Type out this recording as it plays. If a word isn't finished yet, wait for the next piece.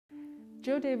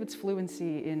Joe David's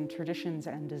fluency in traditions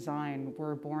and design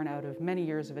were born out of many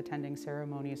years of attending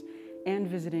ceremonies and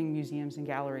visiting museums and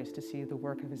galleries to see the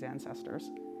work of his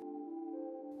ancestors.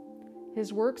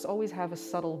 His works always have a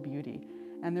subtle beauty,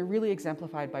 and they're really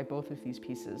exemplified by both of these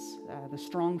pieces. The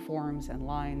strong forms and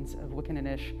lines of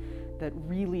Wicaninnish that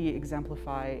really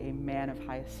exemplify a man of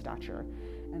highest stature,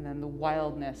 and then the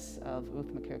wildness of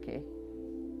Ulth-ma-koke.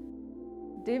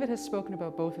 David has spoken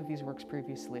about both of these works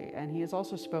previously, and he has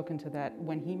also spoken to that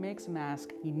when he makes a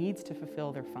mask, he needs to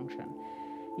fulfill their function.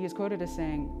 He is quoted as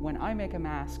saying, "When I make a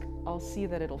mask, I'll see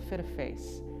that it'll fit a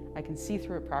face. I can see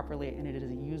through it properly, and it is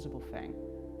a usable thing."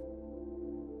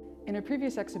 In a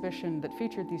previous exhibition that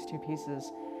featured these two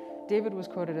pieces, David was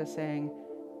quoted as saying,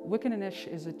 "Wicaninnish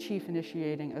is a chief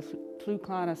initiating a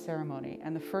Ulth-ma-koke ceremony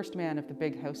and the first man of the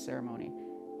big house ceremony.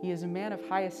 He is a man of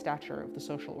highest stature of the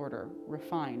social order,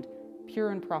 refined,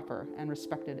 pure and proper, and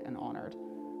respected and honored."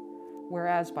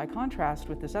 Whereas, by contrast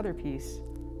with this other piece,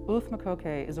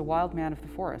 Ulth-ma-koke is a wild man of the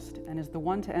forest and is the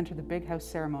one to enter the big house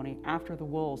ceremony after the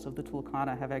wolves of the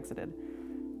Ulth-ma-koke have exited.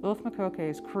 Ulth-ma-koke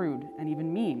is crude and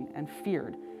even mean and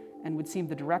feared, and would seem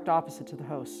the direct opposite to the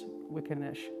host,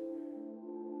 Wicaninnish.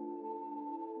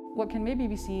 What can maybe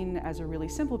be seen as a really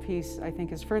simple piece, I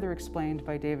think, is further explained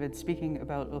by David speaking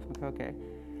about Ulth-ma-koke.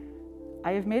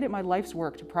 "I have made it my life's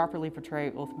work to properly portray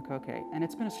Ulth-ma-koke, and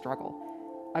it's been a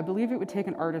struggle. I believe it would take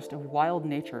an artist of wild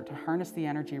nature to harness the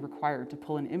energy required to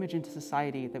pull an image into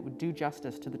society that would do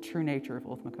justice to the true nature of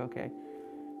Ulth-ma-koke.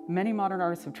 Many modern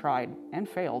artists have tried, and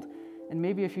failed, and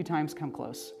maybe a few times come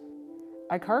close.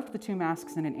 I carved the two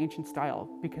masks in an ancient style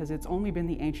because it's only been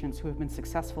the ancients who have been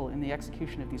successful in the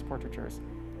execution of these portraitures.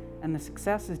 And the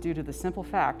success is due to the simple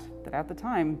fact that at the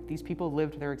time, these people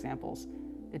lived their examples.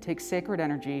 It takes sacred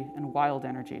energy and wild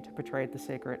energy to portray the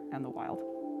sacred and the wild."